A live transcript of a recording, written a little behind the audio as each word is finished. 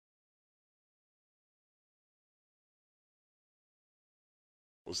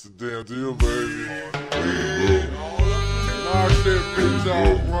What's the damn deal, baby? Knock that bitch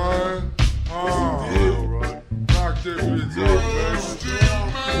off, Ryan. Knock that bitch off, baby.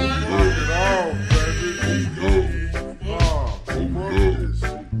 Knock it off, baby. Fuck this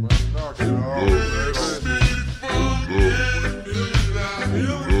shit, man. Knock it off, baby. I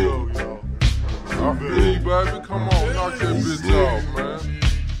feel you, baby. Come on, knock that bitch off, man.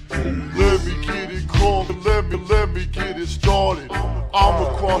 Let me get it going, let me get it started. I'ma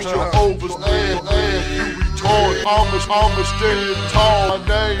cross your overs, ass, you retarded. I'ma stand tall,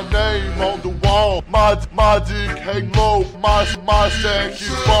 my name on the wall. My dick hang low, my sack is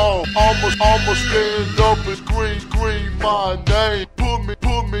ball. I'ma stand up and scream my name. Put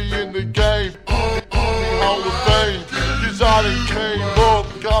me in the game, put me Hall of Fame. Cause I done came up,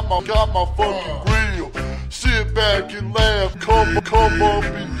 got my fucking grill. Sit back and laugh, come up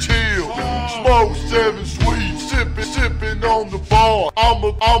and chill. Smoke 7 sweets, sippin' on the bar.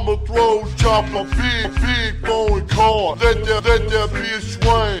 I'ma throw chop a big foreign car. Let that bitch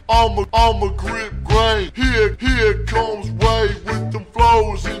swing. I'ma grip grain. Here comes Ray with them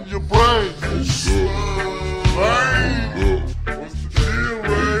flows in your brain. What's the deal,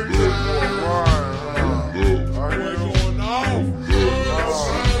 baby?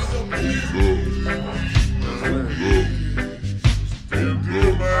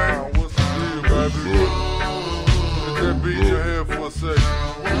 Be in your head for a second.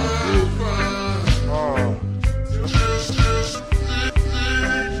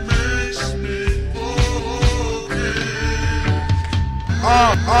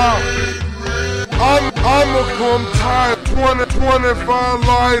 I'ma come tight, 25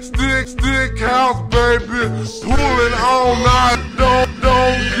 lights, stick house, baby, pulling all night.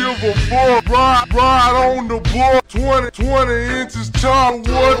 Don't give a fuck. Ride on the board, 20 inches chop.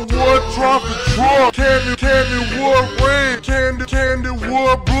 What traffic truck? Candy wood red, candy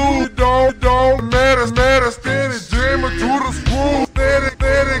wood blue. Don't matter, steady jamming to the screw.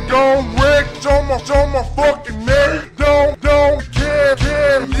 Steady gon' wreck, show my fucking neck. Don't care,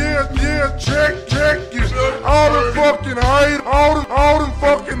 yeah, check it. All the fucking hate, all them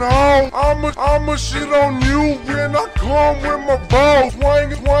fucking hoes. I'ma shit on you when I come with my balls.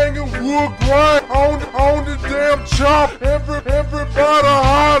 Swinging wood grind on the damn chop. Everybody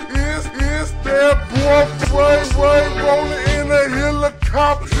hot is that boy Ray rolling in a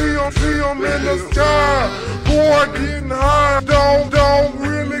helicopter. See him in the sky. Boy getting high. Don't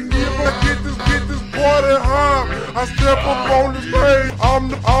really give a get this party high. I step up on the stage.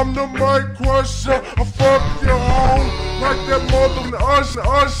 I'm the mic crusher. I fuck your home like that mother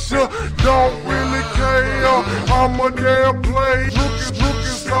Usher. Don't really care. I'm a damn play. Looking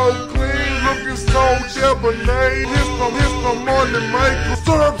so clean, looking so debonair. Hit some money maker.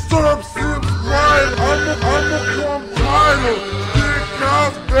 Serve